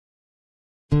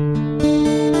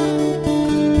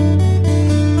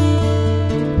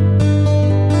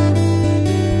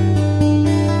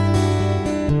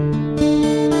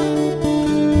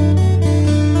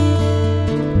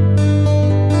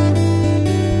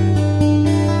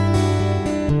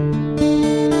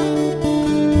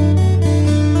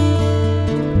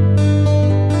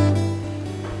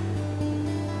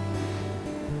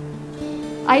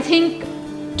I think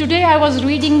today I was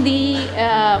reading the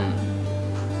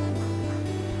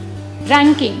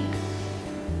ranking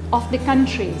of the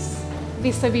countries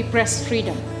vis-a-vis press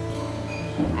freedom.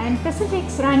 And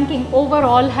Pacific's ranking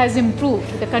overall has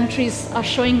improved. The countries are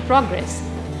showing progress.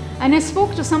 And I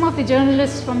spoke to some of the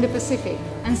journalists from the Pacific,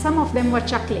 and some of them were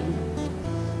chuckling.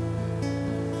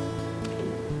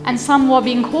 And some were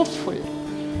being hopeful.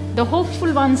 The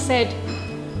hopeful one said,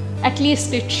 at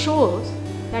least it shows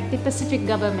that the Pacific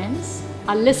governments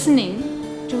are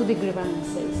listening to the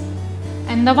grievances.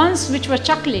 And the ones which were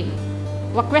chuckling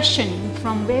were questioning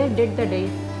from where did the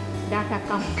data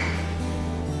come.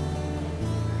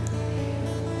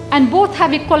 And both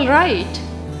have equal right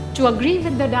to agree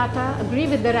with the data, agree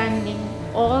with the ranking,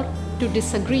 or to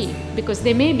disagree, because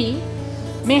they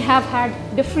may have had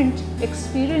different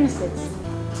experiences.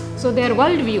 So their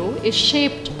worldview is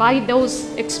shaped by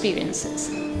those experiences.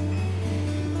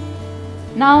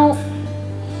 Now,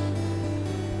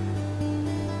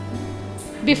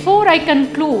 before I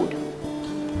conclude,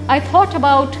 I thought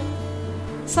about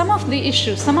some of the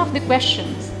issues, some of the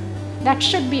questions that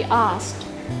should be asked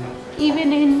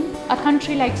even in a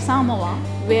country like Samoa,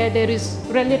 where there is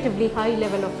relatively high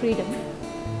level of freedom,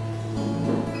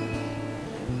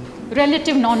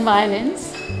 relative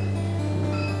non-violence,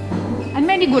 and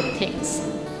many good things.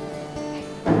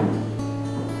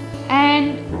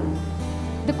 And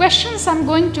the questions I'm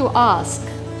going to ask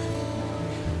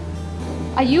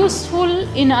are useful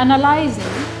in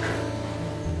analyzing: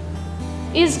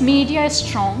 is media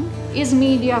strong? Is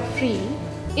media free?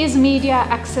 Is media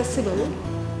accessible?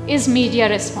 Is media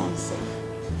responsive?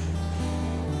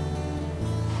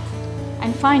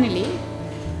 And finally,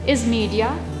 is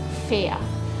media fair?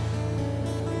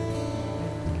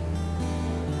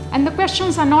 And the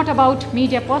questions are not about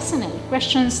media personnel.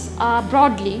 Questions are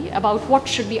broadly about what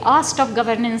should be asked of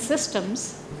governance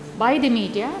systems by the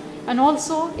media, and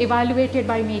also evaluated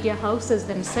by media houses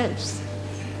themselves.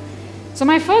 So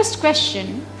my first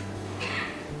question: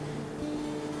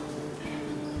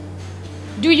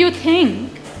 do you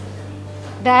think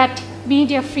that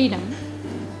media freedom,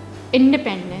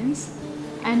 independence,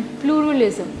 and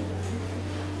pluralism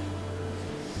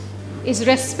is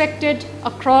respected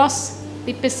across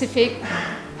the Pacific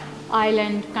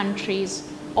Island countries,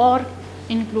 or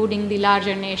including the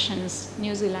larger nations,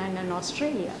 New Zealand and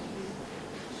Australia?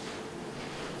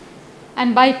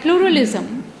 And by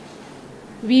pluralism,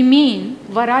 we mean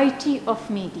variety of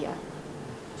media.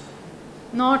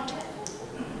 Not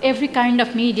every kind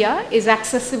of media is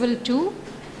accessible to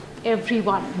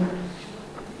everyone.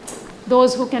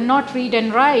 Those who cannot read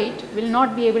and write will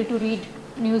not be able to read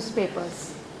newspapers.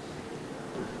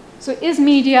 So is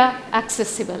media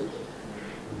accessible?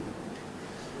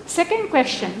 Second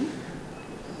question: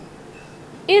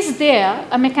 is there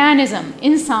a mechanism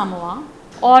in Samoa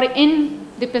or in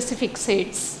the Pacific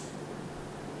states,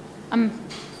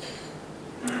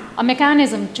 a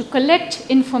mechanism to collect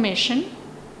information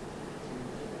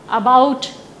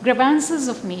about grievances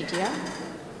of media,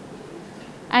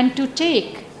 and to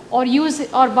take or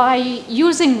use, or by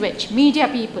using which media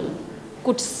people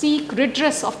could seek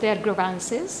redress of their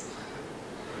grievances?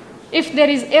 If there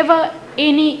is ever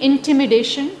any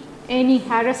intimidation, any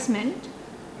harassment,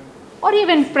 or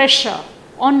even pressure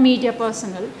on media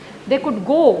personnel, they could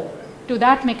go to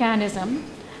that mechanism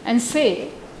and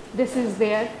say, this is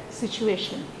their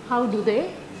situation. How do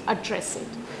they address it?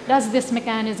 Does this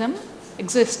mechanism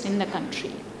exist in the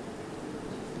country?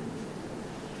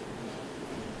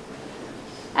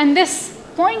 And this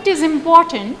point is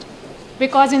important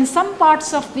because in some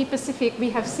parts of the Pacific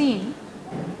we have seen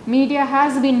media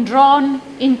has been drawn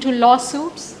into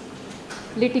lawsuits,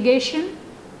 litigation,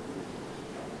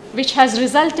 which has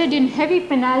resulted in heavy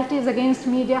penalties against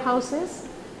media houses,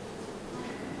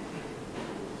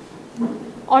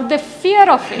 or the fear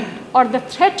of it or the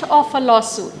threat of a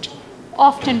lawsuit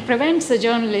often prevents a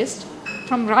journalist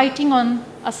from writing on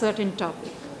a certain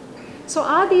topic. So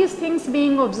are these things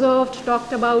being observed,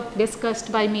 talked about,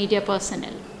 discussed by media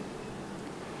personnel?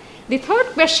 The third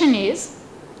question is,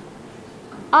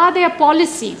 are there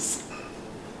policies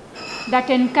that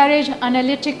encourage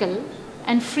analytical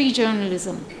and free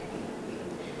journalism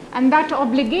and that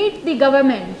obligate the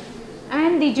government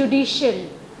and the judiciary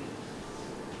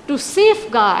to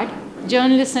safeguard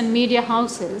journalists and media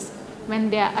houses when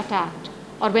they are attacked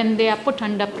or when they are put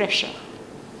under pressure?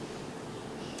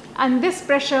 And this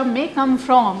pressure may come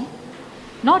from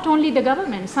not only the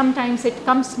government, sometimes it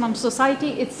comes from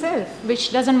society itself,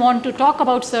 which doesn't want to talk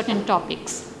about certain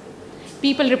topics.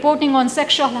 People reporting on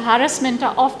sexual harassment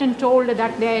are often told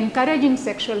that they are encouraging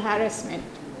sexual harassment.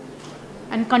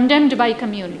 and condemned by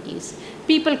communities.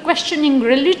 People questioning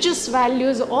religious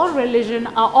values or religion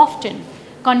are often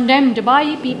condemned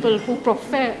by people who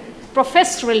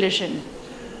profess religion.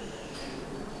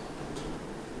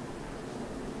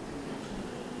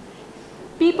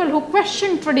 People who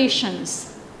question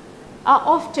traditions are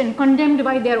often condemned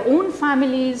by their own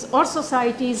families or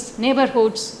societies,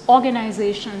 neighborhoods,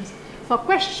 organizations for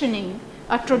questioning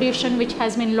a tradition which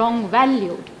has been long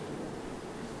valued.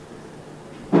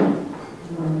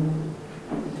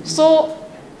 So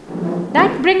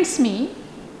that brings me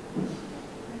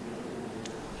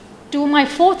to my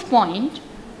fourth point,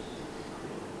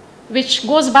 which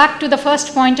goes back to the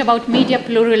first point about media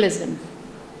pluralism.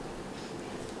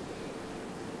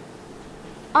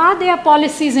 Are there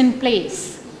policies in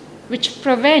place which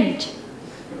prevent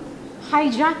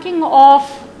hijacking of,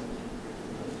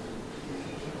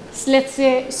 let's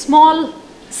say, small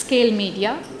scale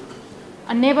media,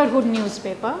 a neighborhood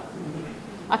newspaper,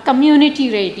 a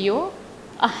community radio,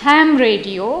 a ham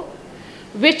radio,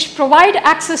 which provide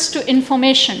access to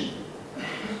information,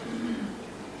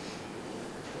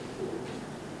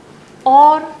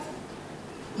 or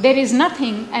there is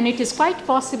nothing, and it is quite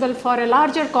possible for a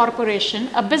larger corporation,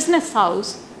 a business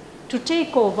house, to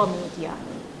take over media?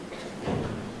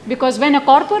 Because when a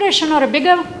corporation or a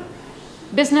bigger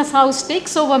business house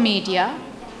takes over media,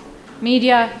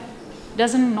 media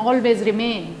doesn't always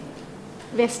remain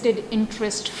vested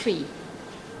interest free.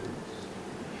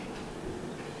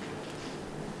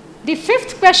 The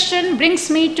fifth question brings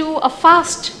me to a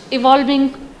fast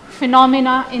evolving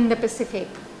phenomena in the Pacific.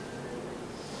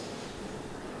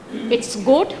 It's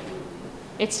good,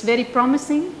 it's very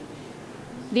promising,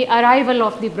 the arrival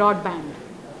of the broadband,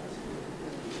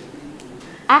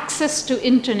 access to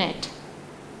internet.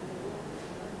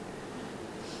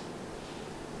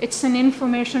 It's an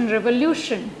information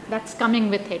revolution that's coming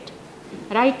with it.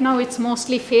 Right now it's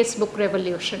mostly Facebook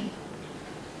revolution,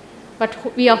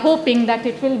 but we are hoping that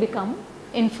it will become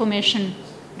information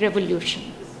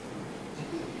revolution.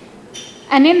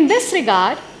 And in this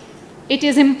regard, it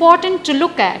is important to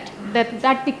look at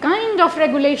that the kind of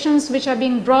regulations which are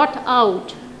being brought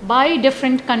out by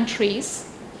different countries,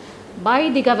 by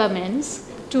the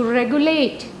governments to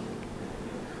regulate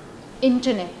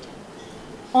internet,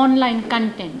 online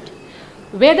content,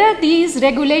 whether these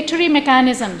regulatory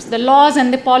mechanisms, the laws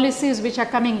and the policies which are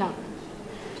coming up,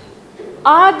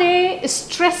 are they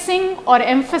stressing or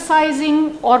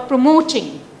emphasizing or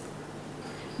promoting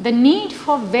the need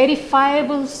for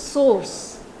verifiable source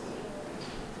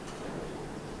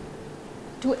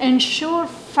to ensure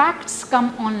facts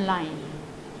come online,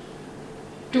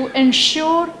 to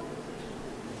ensure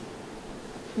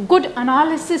good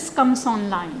analysis comes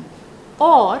online,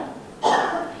 or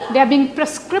they are being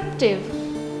prescriptive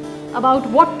about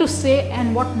what to say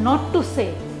and what not to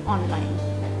say online.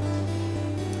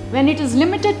 When it is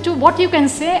limited to what you can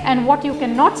say and what you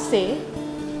cannot say,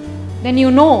 then you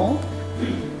know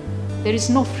there is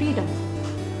no freedom.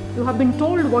 You have been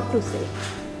told what to say.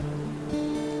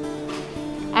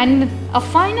 And a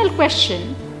final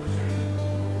question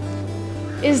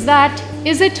is that,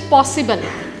 is it possible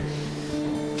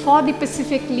for the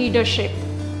Pacific leadership,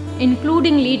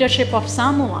 including leadership of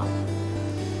Samoa,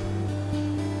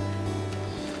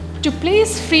 to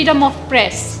place freedom of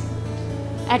press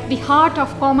at the heart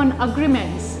of common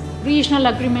agreements, regional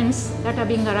agreements that are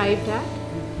being arrived at,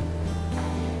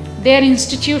 their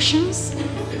institutions,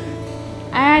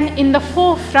 and in the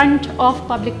forefront of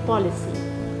public policy?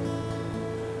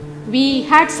 We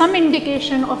had some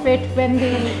indication of it when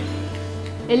the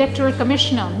Electoral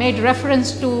Commissioner made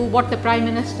reference to what the Prime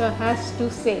Minister has to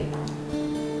say.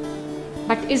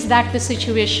 But is that the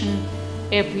situation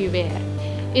everywhere?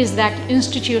 Is that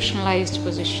institutionalized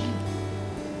position?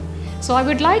 So I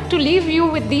would like to leave you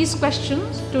with these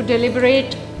questions to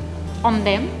deliberate on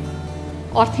them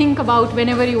or think about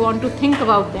whenever you want to think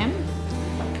about them.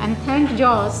 And thank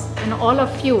Jaws and all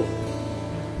of you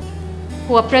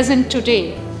who are present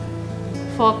today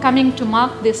for coming to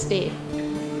mark this day.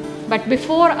 But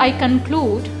before I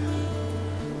conclude,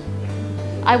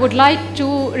 I would like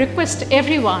to request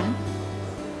everyone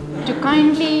to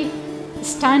kindly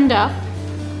stand up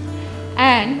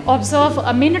and observe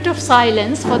a minute of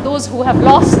silence for those who have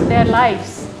lost their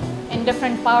lives in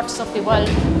different parts of the world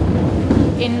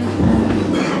in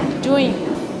doing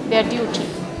their duty.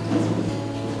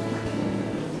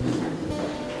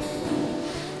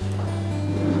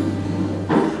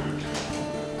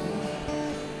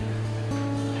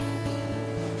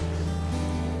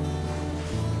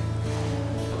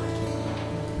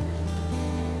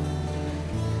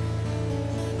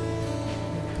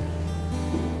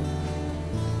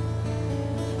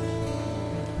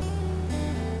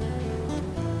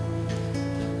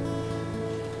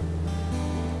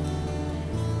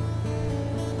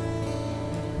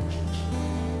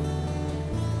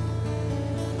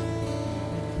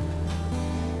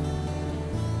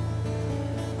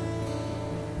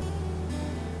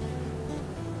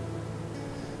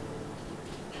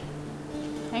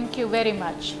 Thank you very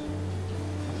much.